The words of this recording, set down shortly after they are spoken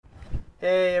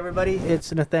Hey everybody,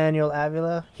 it's Nathaniel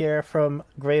Avila here from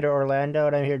Greater Orlando,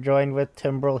 and I'm here joined with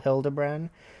Timbrel Hildebrand,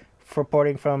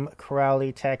 reporting from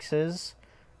Crowley, Texas.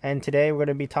 And today we're going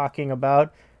to be talking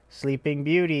about Sleeping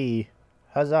Beauty.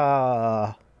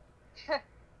 Huzzah!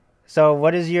 So,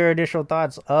 what is your initial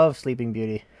thoughts of Sleeping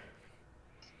Beauty?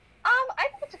 I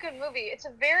think it's a good movie. It's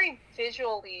a very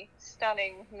visually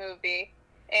stunning movie,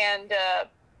 and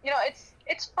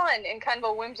it's fun in kind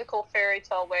of a whimsical fairy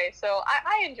tale way. So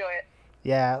I enjoy it.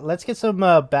 Yeah, let's get some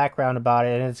background about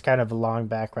it, and it's kind of a long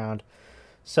background.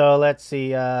 So let's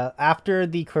see. After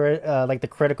the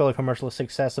critical and commercial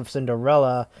success of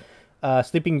Cinderella,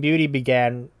 Sleeping Beauty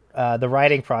began. The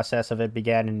writing process of it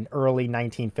began in early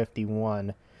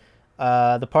 1951.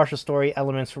 The partial story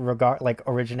elements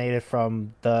originated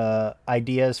from the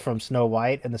ideas from Snow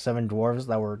White and the Seven Dwarfs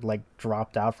that were like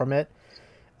dropped out from it,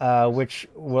 which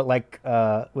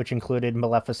included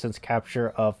Maleficent's capture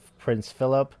of Prince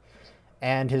Philip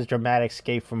and his dramatic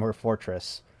escape from her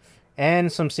fortress,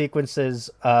 and some sequences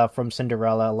from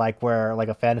Cinderella, like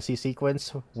a fantasy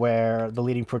sequence where the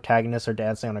leading protagonists are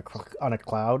dancing on a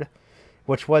cloud,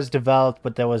 which was developed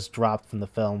but that was dropped from the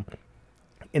film.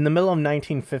 In the middle of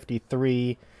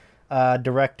 1953,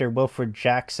 director Wilfred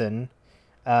Jackson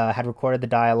had recorded the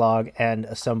dialogue and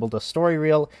assembled a story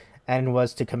reel, and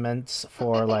was to commence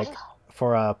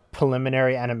for a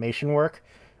preliminary animation work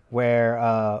where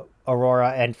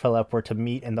Aurora and Philip were to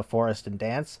meet in the forest and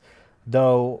dance,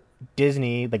 though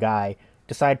Disney, the guy,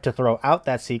 decided to throw out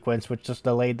that sequence, which just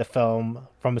delayed the film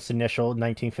from its initial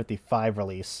 1955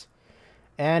 release.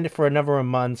 And for a number of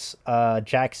months,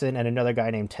 Jackson and another guy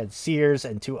named Ted Sears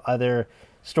and two other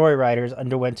story writers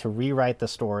underwent to rewrite the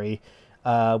story,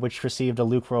 which received a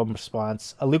lukewarm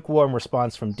response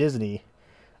from Disney.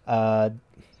 Uh,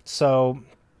 so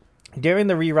during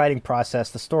the rewriting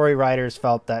process, the story writers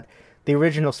felt that the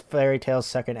original fairy tale's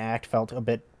second act felt a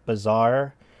bit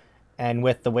bizarre, and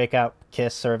with the wake up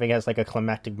kiss serving as like a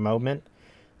climactic moment,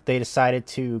 they decided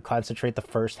to concentrate the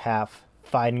first half,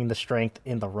 finding the strength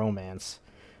in the romance.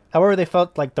 However, they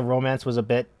felt like the romance was a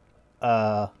bit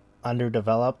uh,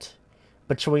 underdeveloped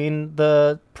between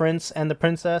the prince and the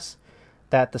princess.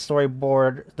 That the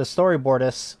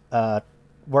storyboardists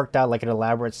worked out like an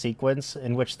elaborate sequence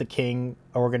in which the king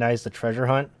organized the treasure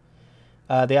hunt.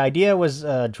 The idea was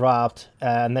dropped,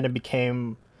 and then it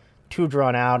became too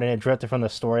drawn out, and it drifted from the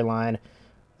storyline.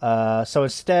 So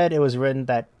instead, it was written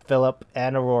that Philip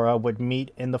and Aurora would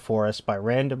meet in the forest by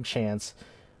random chance,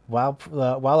 while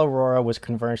Aurora was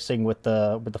conversing with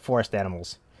the forest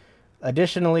animals.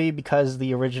 Additionally, because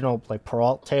the original like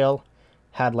Perrault tale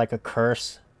had like a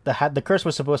curse, the curse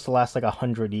was supposed to last like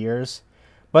 100 years,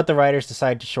 but the writers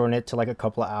decided to shorten it to like a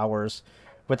couple of hours,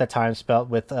 with the time spent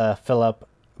with Philip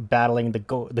battling the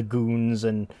goons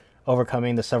and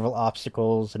overcoming the several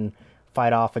obstacles and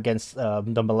fight off against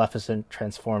the Maleficent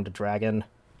transformed dragon.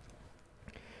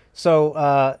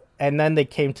 And then they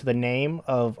came to the name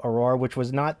of Aurora, which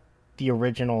was not the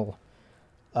original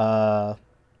uh,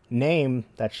 name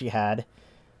that she had,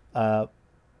 uh,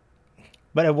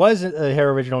 but it was her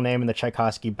original name in the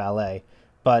Tchaikovsky ballet.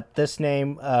 But this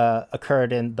name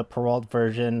occurred in the Perrault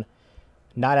version,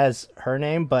 not as her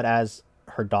name, but as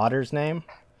her daughter's name.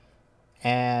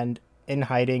 And in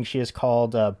hiding, she is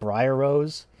called Briar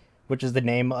Rose, which is the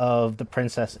name of the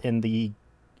princess in the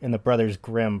Brothers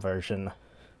Grimm version.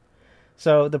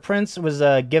 So the prince was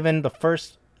given the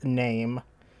first name.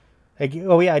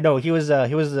 Oh yeah, no, he was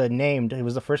named. He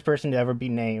was the first person to ever be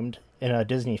named in a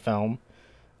Disney film.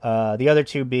 The other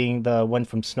two being the one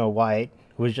from Snow White,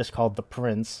 who was just called the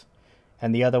Prince,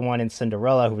 and the other one in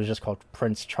Cinderella, who was just called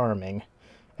Prince Charming.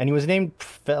 And he was named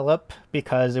Philip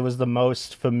because it was the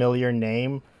most familiar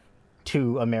name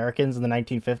to Americans in the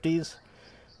 1950s,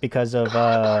 because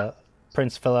of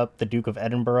Prince Philip, the Duke of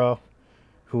Edinburgh,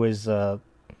 who is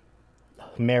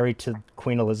married to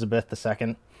Queen Elizabeth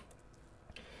II.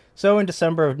 So in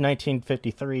December of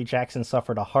 1953, Jackson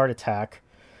suffered a heart attack,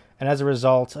 and as a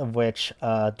result of which,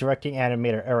 directing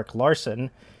animator Eric Larson,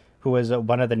 who was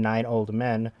one of the nine old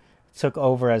men, took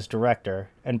over as director.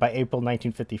 And by April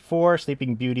 1954,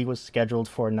 Sleeping Beauty was scheduled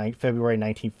for February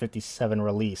 1957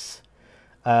 release.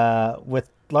 With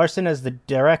Larson as the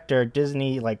director,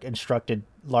 Disney instructed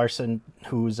Larson,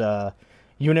 whose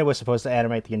unit was supposed to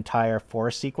animate the entire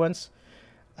forest sequence,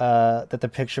 that the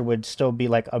picture would still be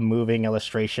like a moving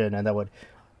illustration, and that would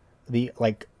be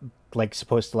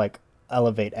supposed to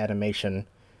elevate animation.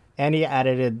 And he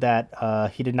added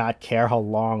that he did not care how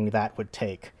long that would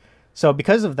take. So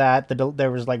because of that,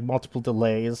 there was multiple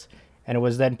delays, and it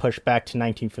was then pushed back to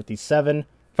 1957,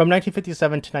 from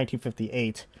 1957 to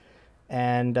 1958.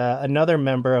 And another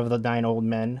member of the Nine Old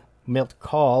Men, Milt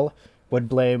Kahl, would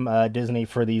blame Disney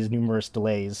for these numerous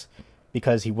delays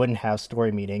because he wouldn't have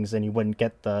story meetings and he wouldn't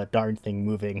get the darn thing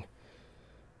moving.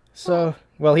 So,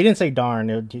 well, he didn't say darn,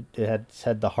 it had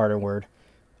said the harder word.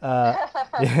 Uh,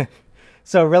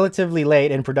 so, relatively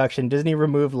late in production, Disney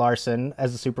removed Larson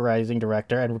as the supervising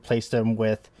director and replaced him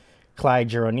with Clyde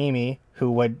Geronimi,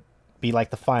 who would be like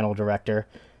the final director,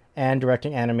 and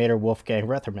directing animator Wolfgang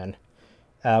Reitherman,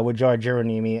 with George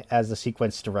Geronimi as the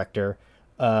sequence director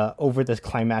over the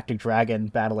climactic dragon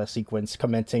battle sequence,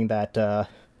 commenting that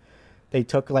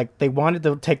they wanted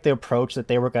to take the approach that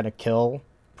they were going to kill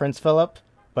Prince Philip,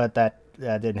 but that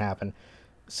didn't happen.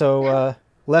 So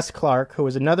Les Clark, who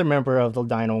was another member of the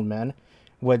Nine Old Men,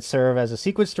 would serve as a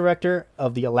sequence director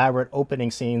of the elaborate opening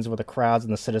scenes where the crowds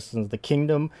and the citizens of the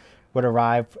kingdom would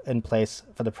arrive in place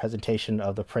for the presentation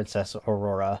of the Princess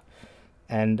Aurora.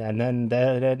 And then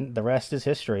the rest is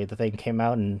history. The thing came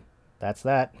out, and that's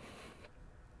that.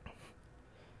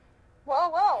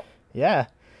 Well. Yeah.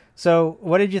 So,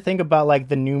 what did you think about like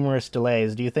the numerous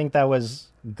delays? Do you think that was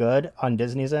good on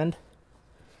Disney's end?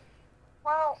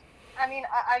 Well, I mean,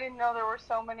 I didn't know there were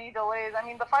so many delays. I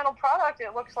mean, the final product,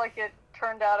 it looks like it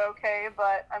turned out okay,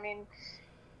 but I mean,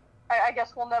 I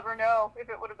guess we'll never know if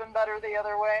it would have been better the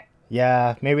other way.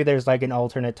 Yeah, maybe there's like an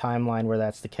alternate timeline where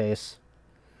that's the case.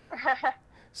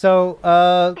 So,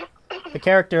 the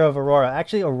character of Aurora.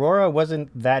 Actually, Aurora wasn't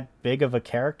that big of a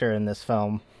character in this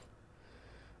film.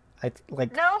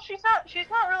 No, she's not. She's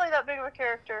not really that big of a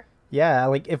character. Yeah,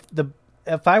 like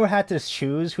if I had to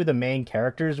choose who the main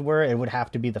characters were, it would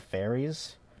have to be the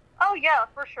fairies. Oh yeah,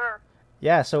 for sure.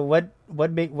 Yeah. So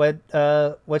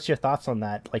what's your thoughts on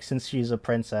that? Like, since she's a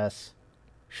princess,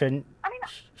 shouldn't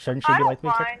she be like the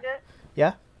mind it.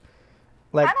 Yeah.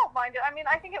 I don't mind it. I mean,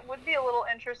 I think it would be a little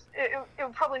it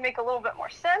would probably make a little bit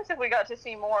more sense if we got to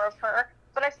see more of her.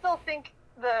 But I still think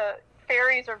the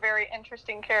fairies are very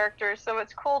interesting characters, so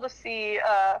it's cool to see.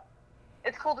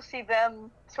 It's cool to see them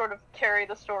sort of carry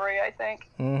the story, I think.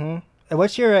 Mm-hmm. And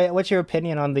what's your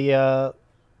opinion on the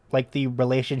the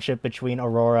relationship between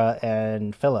Aurora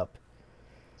and Philip?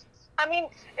 I mean,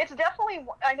 it's definitely.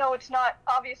 I know it's not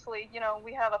obviously.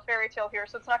 We have a fairy tale here,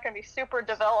 so it's not going to be super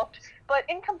developed. But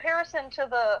in comparison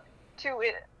to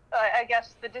I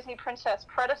guess the Disney princess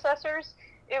predecessors,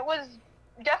 it was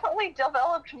definitely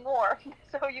developed more.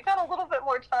 So you got a little bit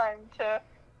more time to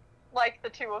like the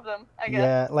two of them, I guess.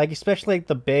 Yeah, like especially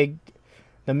the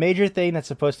major thing that's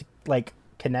supposed to like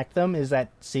connect them is that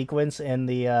sequence in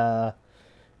the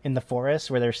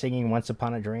forest where they're singing "Once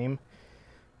Upon a Dream."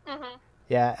 Mm-hmm.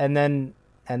 Yeah, and then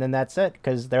that's it,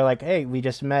 because they're like, "Hey, we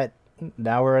just met.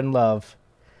 Now we're in love."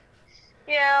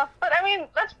 Yeah, but I mean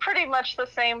that's pretty much the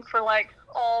same for like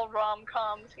all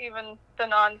rom-coms, even the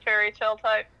non-fairy tale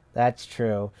type. That's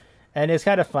true. And it's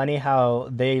kind of funny how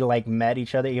they like met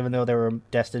each other even though they were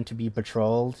destined to be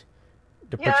betrothed.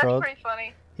 Yeah, that's pretty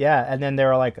funny. Yeah, and then they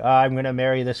were like, I'm going to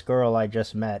marry this girl I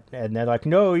just met. And they're like,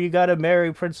 no, you got to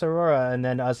marry Prince Aurora. And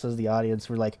then us as the audience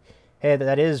were like, hey,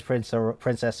 that is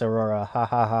Princess Aurora. Ha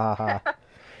ha ha ha.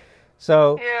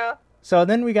 So, yeah. So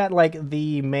then we got like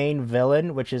the main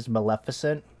villain, which is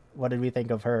Maleficent. What did we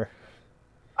think of her?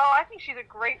 Oh, I think she's a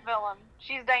great villain.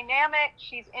 She's dynamic.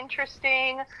 She's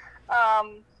interesting.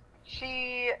 I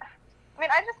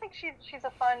just think she's a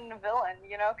fun villain,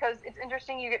 because it's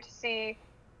interesting. You get to see,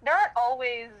 there aren't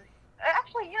always,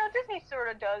 actually, Disney sort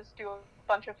of does do a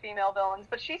bunch of female villains,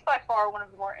 but she's by far one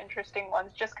of the more interesting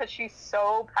ones, just because she's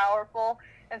so powerful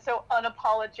and so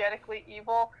unapologetically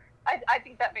evil. I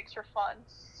think that makes her fun.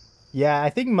 Yeah, I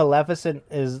think Maleficent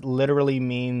literally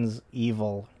means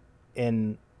evil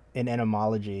in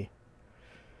etymology.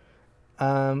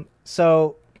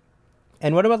 So,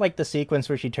 and what about like the sequence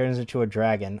where she turns into a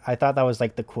dragon? I thought that was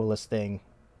like the coolest thing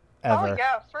ever. Oh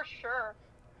yeah, for sure.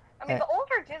 I mean, the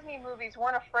older Disney movies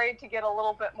weren't afraid to get a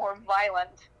little bit more violent.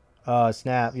 Oh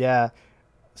snap! Yeah.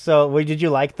 So, did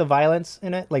you like the violence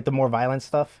in it? Like the more violent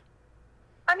stuff?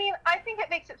 I mean, I think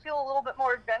it makes it feel a little bit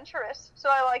more adventurous, so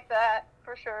I like that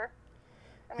for sure.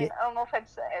 I mean, yeah. I don't know if I'd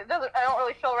say it doesn't. I don't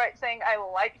really feel right saying I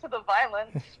liked the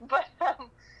violence, but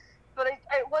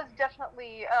it was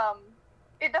definitely.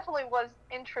 It definitely was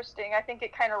interesting. I think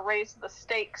it kind of raised the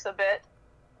stakes a bit.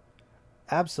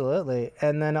 Absolutely.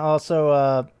 And then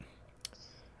also,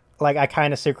 I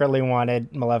kind of secretly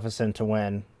wanted Maleficent to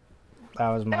win. That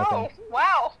was my thing.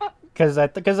 Wow. Because I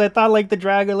thought, like, the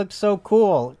dragon looked so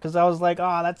cool. Because I was like,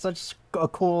 oh, that's such a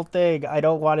cool thing. I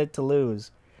don't want it to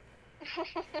lose.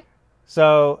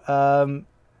 So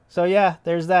yeah,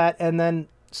 there's that. And then,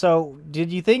 so,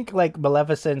 did you think, like,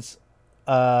 Maleficent's,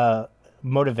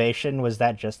 motivation was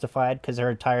that justified? Because her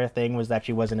entire thing was that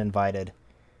she wasn't invited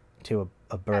to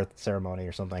a birth ceremony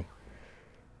or something.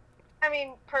 I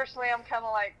mean, personally, I'm kind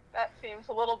of like, that seems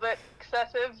a little bit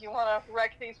excessive. You want to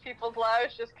wreck these people's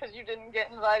lives just because you didn't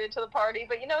get invited to the party.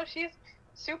 But, she's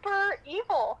super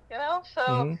evil, So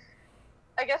Hmm.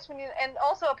 I guess and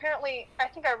also apparently, I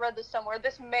think I read this somewhere.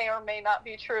 This may or may not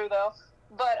be true, though.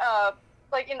 But,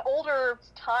 like in older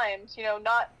times,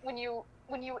 not when you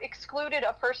excluded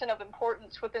a person of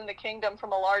importance within the kingdom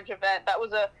from a large event, that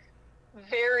was a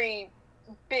very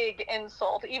big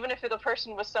insult, even if the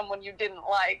person was someone you didn't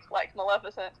like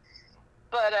Maleficent.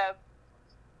 But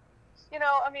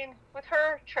I mean, with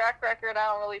her track record, I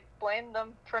don't really blame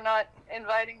them for not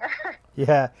inviting her.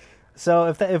 Yeah.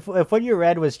 So if what you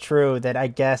read was true, then I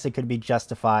guess it could be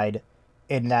justified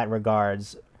in that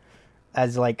regards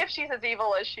as like, If she's as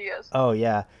evil as she is. oh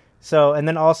yeah. So and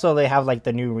then also they have like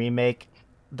the new remake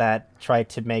that tried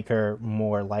to make her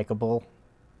more likable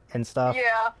and stuff.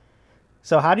 Yeah.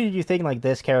 So how did you think like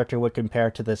this character would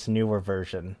compare to this newer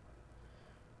version?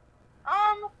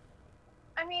 Um.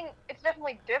 I mean, it's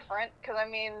definitely different because I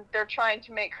mean they're trying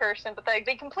to make her sympathetic.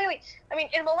 They completely. I mean,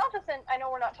 in Maleficent, I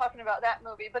know we're not talking about that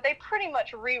movie, but they pretty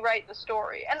much rewrite the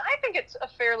story, and I think it's a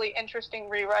fairly interesting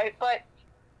rewrite. But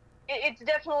it's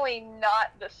definitely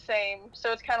not the same.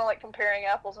 So it's kind of like comparing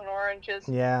apples and oranges.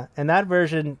 Yeah, and that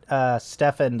version,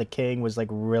 Stefan the King was like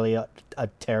really a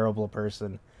terrible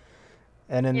person,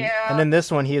 and Yeah. in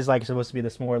this one, he is like supposed to be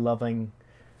this more loving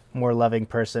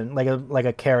person, like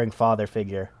a caring father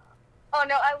figure. Oh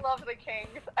no, I love the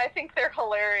Kings. I think they're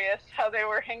hilarious how they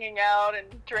were hanging out and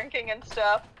drinking and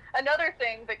stuff. Another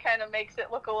thing that kind of makes it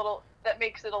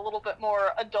makes it a little bit more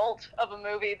adult of a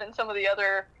movie than some of the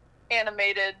other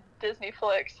animated Disney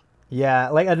flicks. Yeah,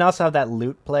 like and also have that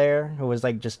lute player who was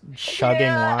like just chugging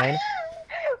Yeah. wine.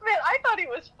 Man, I thought he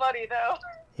was funny though.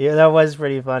 Yeah, that was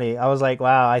pretty funny. I was like,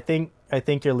 wow, I think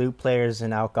your lute player's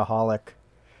an alcoholic.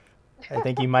 I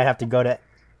think you might have to go to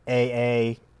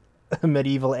AA,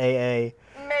 medieval AA.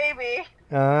 Maybe.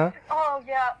 Uh huh. Oh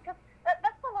yeah, because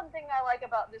that's the one thing I like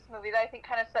about this movie that I think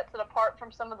kind of sets it apart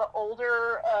from some of the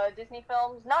older Disney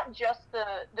films. Not just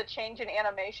the change in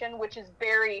animation, which is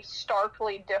very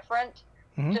starkly different,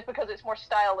 Hmm. just because it's more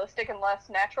stylistic and less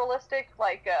naturalistic,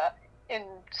 like in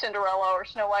Cinderella or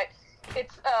Snow White.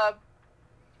 It's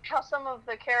how some of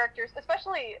the characters,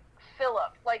 especially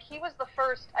Philip, like he was the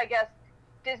first, I guess,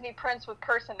 Disney prince with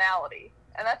personality,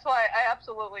 and that's why I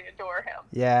absolutely adore him.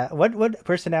 Yeah. What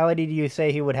personality do you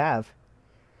say he would have?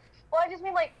 Well, I just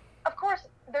mean like, of course,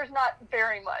 there's not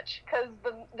very much because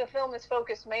the film is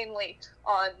focused mainly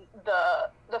on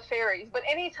the fairies. But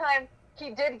anytime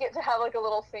he did get to have like a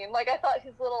little scene, like I thought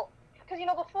his little, because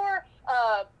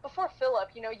before Philip,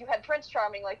 you had Prince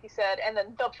Charming, like you said, and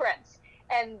then the Prince,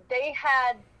 and they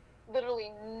had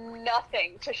literally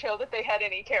nothing to show that they had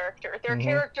any character. Their Hmm.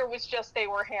 character was just they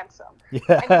were handsome, and you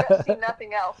got to see Yeah.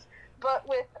 nothing else. But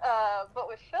with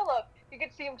Philip, you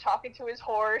could see him talking to his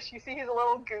horse. You see he's a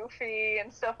little goofy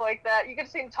and stuff like that. You get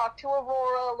to see him talk to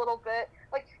Aurora a little bit.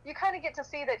 Like you kind of get to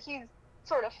see that he's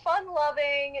sort of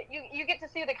fun-loving. You get to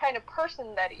see the kind of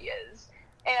person that he is.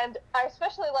 And I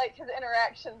especially like his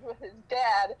interactions with his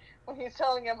dad when he's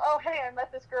telling him, "Oh, hey, I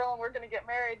met this girl and we're going to get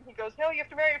married." And he goes, "No, you have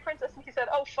to marry a princess." And he said,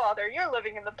 "Oh, father, you're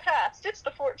living in the past. It's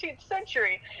the 14th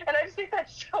century." And I just think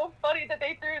that's so funny that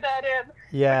they threw that in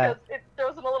Yeah. because it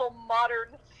throws in a little modern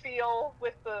feel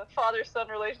with the father-son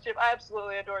relationship. I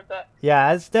absolutely adored that.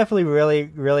 Yeah, it's definitely really,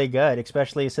 really good,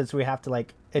 especially since we have to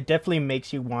like it definitely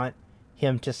makes you want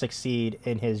him to succeed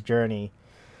in his journey.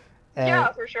 And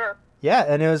Yeah, for sure. yeah,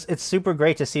 and it's super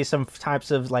great to see some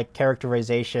types of like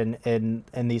characterization in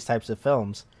these types of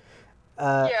films.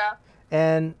 Uh Yeah.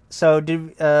 and so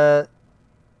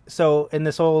in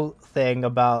this whole thing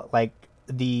about like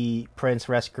the prince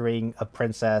rescuing a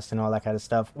princess and all that kind of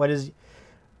stuff,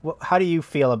 how do you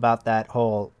feel about that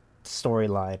whole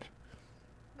storyline?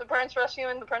 The prince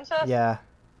rescuing the princess? Yeah.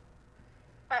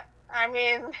 I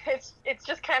mean, it's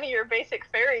just kind of your basic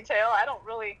fairy tale. I don't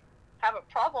really have a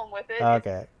problem with it.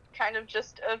 Okay. It's kind of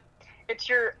it's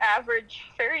your average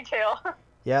fairy tale.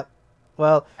 Yep.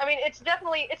 Well, I mean, it's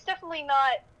definitely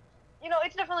not,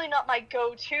 it's definitely not my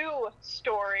go-to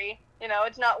story.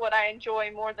 It's not what I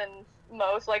enjoy more than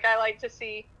most. Like I like to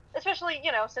see, especially,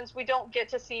 since we don't get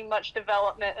to see much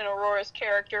development in Aurora's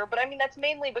character, but I mean that's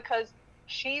mainly because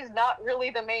she's not really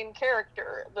the main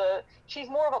character. She's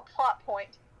more of a plot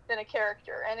point than a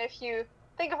character. And if you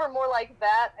think of her more like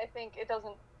that, I think it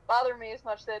doesn't bother me as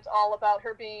much that it's all about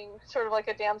her being sort of like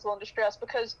a damsel in distress,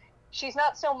 because she's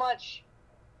not so much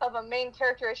of a main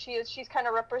character as she's kind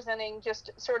of representing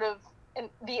just sort of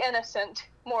the innocent,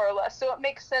 more or less. So it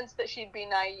makes sense that she'd be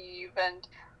naive and,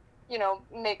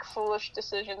 make foolish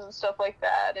decisions and stuff like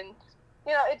that. And,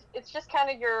 it's just kind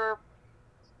of your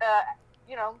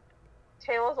you know,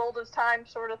 tale as old as time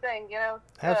sort of thing, you know,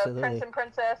 Absolutely. prince and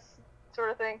princess sort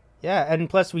of thing. Yeah, and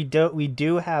plus we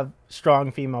do have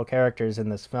strong female characters in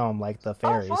this film, like the Oh, for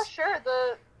fairies. sure.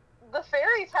 The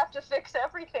fairies have to fix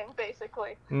everything,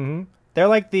 basically. Mm-hmm. They're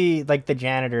like the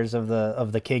janitors of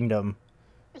the kingdom.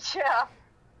 Yeah.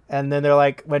 And then they're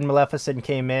like, when Maleficent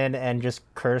came in and just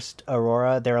cursed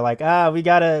Aurora, they were like,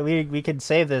 we could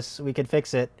save this, we could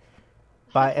fix it.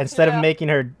 But instead of Yeah. making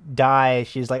her die,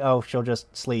 she's like, oh, she'll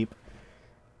just sleep.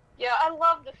 Yeah, I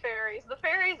love the fairies. The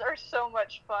fairies are so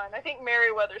much fun. I think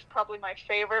Merryweather's probably my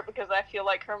favorite because I feel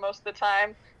like her most of the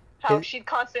time. How she'd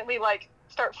constantly, like,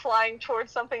 start flying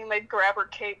towards something and they'd grab her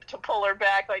cape to pull her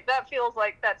back. Like, that feels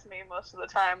like that's me most of the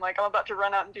time. Like, I'm about to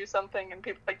run out and do something and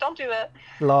people are like, don't do that.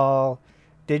 Lol.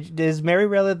 Is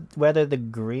Merryweather the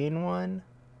green one?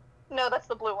 No, that's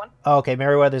the blue one. Oh, okay,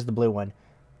 Merryweather's the blue one.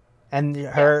 And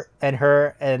Yes.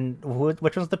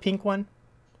 which one's the pink one?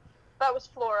 That was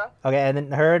Flora. Okay, and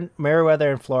then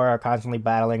Merryweather and Flora are constantly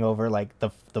battling over like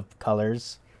the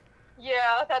colors.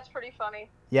 Yeah, that's pretty funny.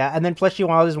 Yeah, and then plus she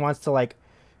always wants to like,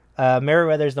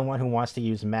 Merryweather's the one who wants to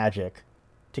use magic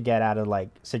to get out of like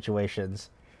situations,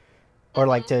 or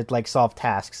like to like solve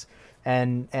tasks,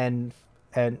 and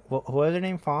what was her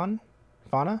name? Fauna.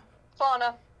 Fauna.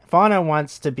 Fauna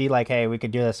wants to be like, hey, we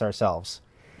could do this ourselves,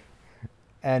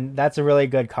 and that's a really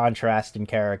good contrast in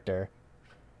character.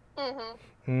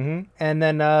 And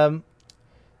then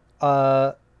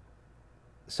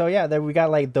so yeah, then we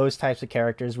got like those types of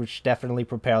characters which definitely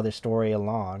propel the story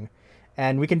along,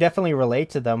 and we can definitely relate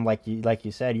to them. Like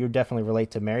you said, you definitely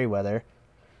relate to Merryweather.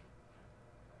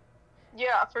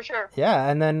 Yeah, for sure. Yeah,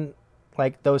 and then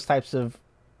like those types of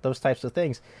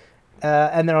things,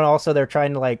 and then also they're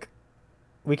trying to like,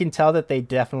 we can tell that they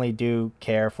definitely do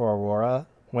care for Aurora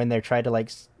when they're trying to like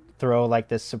throw like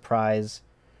this surprise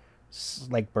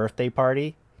like birthday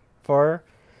party for her,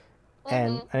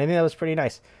 and I think that was pretty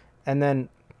nice, and then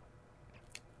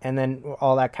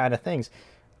all that kind of things,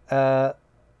 and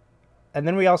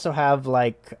then we also have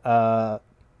like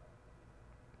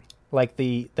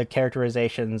the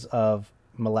characterizations of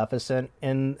Maleficent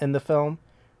in the film,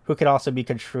 who could also be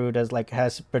construed as like,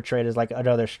 has portrayed as like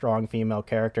another strong female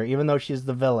character, even though she's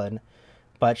the villain,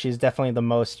 but she's definitely the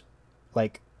most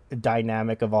like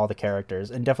dynamic of all the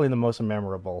characters and definitely the most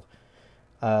memorable.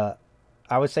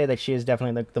 I would say that she is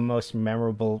definitely like the most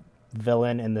memorable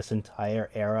villain in this entire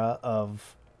era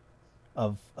of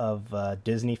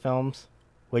Disney films.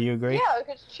 Would you agree? Yeah,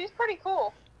 because she's pretty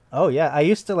cool. Oh yeah, I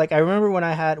used to like. I remember when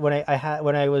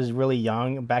I was really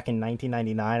young back in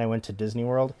 1999. I went to Disney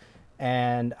World,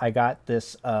 and I got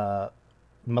this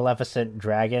Maleficent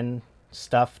dragon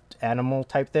stuffed animal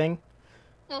type thing,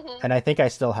 and I think I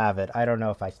still have it. I don't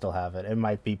know if I still have it. It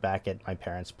might be back at my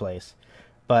parents' place,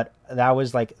 but that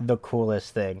was like the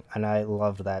coolest thing, and I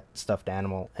loved that stuffed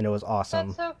animal, and it was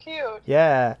awesome. That's so cute.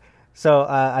 Yeah. So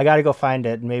I got to go find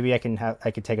it. Maybe I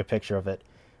could take a picture of it,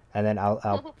 and then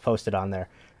I'll post it on there.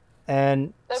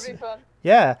 And That'd be fun.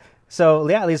 yeah, so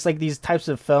yeah, these like these types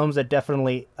of films that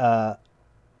definitely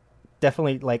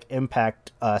like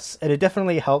impact us, and it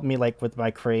definitely helped me like with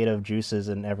my creative juices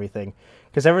and everything,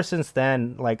 because ever since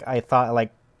then, like I thought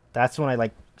like that's when I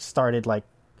like started like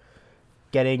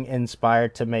getting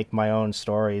inspired to make my own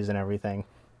stories and everything.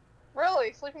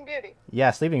 Really, Sleeping Beauty.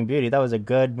 Yeah, Sleeping Beauty, that was a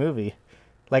good movie.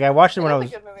 Like I watched it when I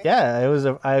was, a good movie. yeah,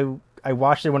 I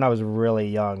watched it when I was really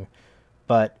young,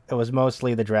 but it was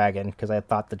mostly the dragon because I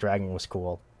thought the dragon was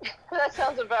cool. That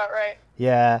sounds about right.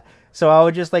 Yeah, so I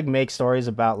would just like make stories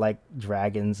about like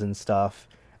dragons and stuff,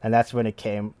 and that's when it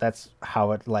came. That's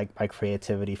how it like my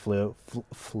creativity flow,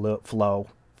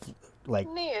 like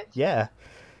Neat. yeah.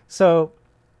 So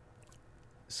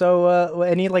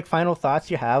any like final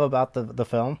thoughts you have about the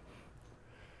film?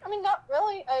 I mean, not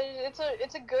really.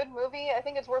 It's a good movie. I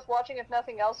think it's worth watching, if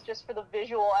nothing else, just for the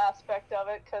visual aspect of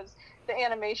it, because the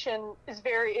animation is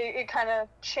it kind of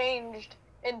changed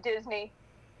in Disney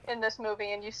in this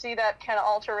movie, and you see that kind of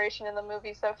alteration in the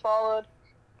movies that followed.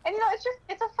 And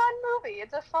it's a fun movie.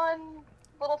 It's a fun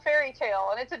little fairy tale,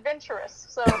 and it's adventurous.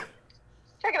 So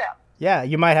check it out. Yeah,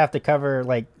 you might have to cover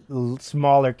like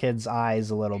smaller kids' eyes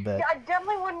a little bit. Yeah, I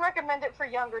definitely wouldn't recommend it for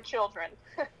younger children.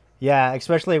 Yeah,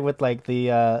 especially with like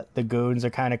the goons are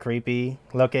kind of creepy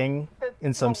looking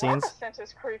in some scenes. Maleficent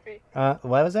is creepy. What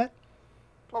was that?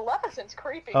 Maleficent's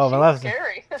creepy. Oh, She's Maleficent.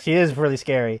 scary. She is really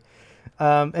scary.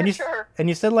 And sure. And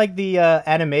you said like the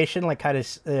animation, like kind of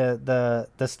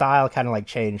the style kind of like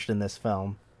changed in this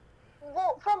film.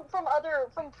 Well,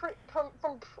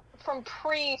 from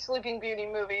pre Sleeping Beauty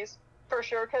movies, for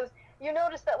sure, because you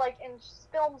notice that like in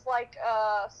films like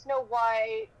Snow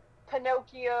White,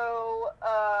 Pinocchio,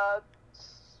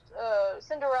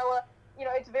 Cinderella,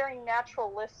 it's very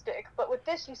naturalistic. But with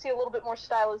this, you see a little bit more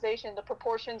stylization. The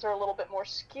proportions are a little bit more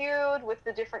skewed with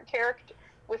the different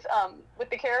with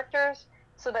the characters,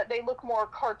 so that they look more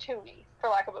cartoony, for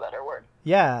lack of a better word.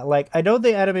 Yeah, like I know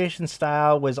the animation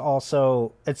style was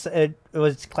also it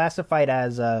was classified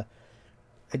as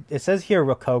it says here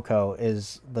Rococo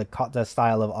is the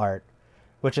style of art,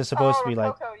 which is supposed to be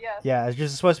like Rococo, yes. yeah, it's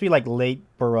just supposed to be like late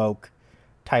Baroque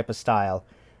type of style,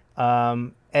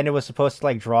 and it was supposed to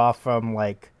like draw from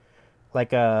like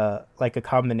a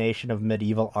combination of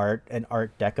medieval art and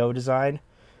Art Deco design.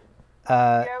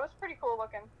 Yeah, it was pretty cool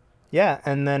looking. Yeah,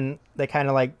 and then they kind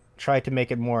of like tried to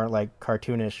make it more like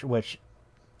cartoonish. Which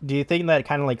do you think that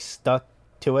kind of like stuck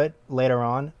to it later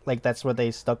on? Like that's what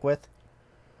they stuck with?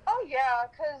 Oh yeah,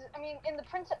 because I mean, in the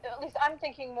princess, at least I'm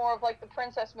thinking more of like the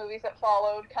princess movies that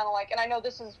followed, kind of like, and I know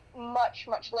this is much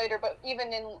later, but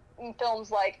even in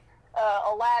films like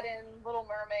Aladdin, Little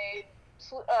Mermaid,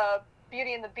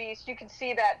 Beauty and the Beast, you can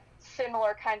see that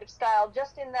similar kind of style,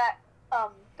 just in that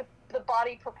the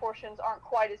body proportions aren't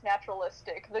quite as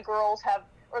naturalistic. The girls have,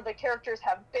 or the characters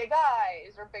have big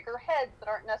eyes or bigger heads that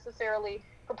aren't necessarily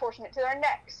proportionate to their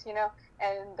necks,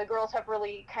 and the girls have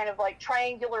really kind of like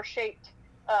triangular shaped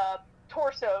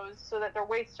torsos so that their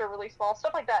waists are really small,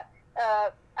 stuff like that.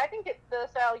 I think the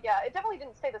style, yeah, it definitely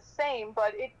didn't stay the same,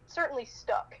 but it certainly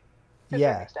stuck to a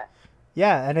certain extent.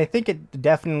 Yeah, and I think it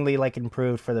definitely like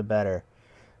improved for the better,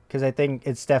 because I think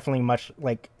it's definitely much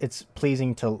like it's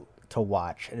pleasing to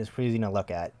watch and it's pleasing to look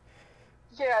at.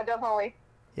 Yeah, definitely.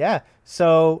 Yeah,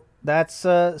 so that's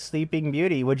Sleeping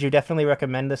Beauty. Would you definitely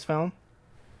recommend this film?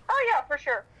 Oh yeah, for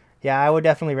sure. Yeah, I would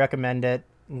definitely recommend it.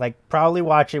 Like probably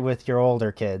watch it with your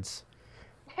older kids,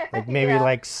 like maybe Yeah.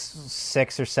 like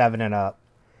 6 or 7 and up.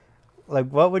 Like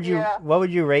Yeah. what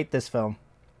would you rate this film?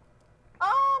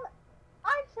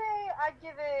 I'd say I'd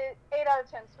give it 8 out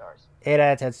of 10 stars. 8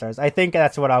 out of 10 stars. I think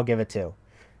that's what I'll give it to.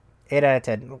 8 out of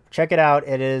 10. Check it out.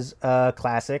 It is a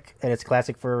classic, and it's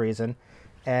classic for a reason.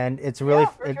 And it's really, Yeah,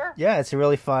 for sure. yeah, it's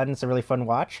really fun. It's a really fun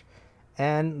watch.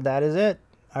 And that is it.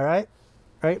 All right.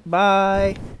 All right.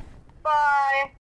 Bye. Bye.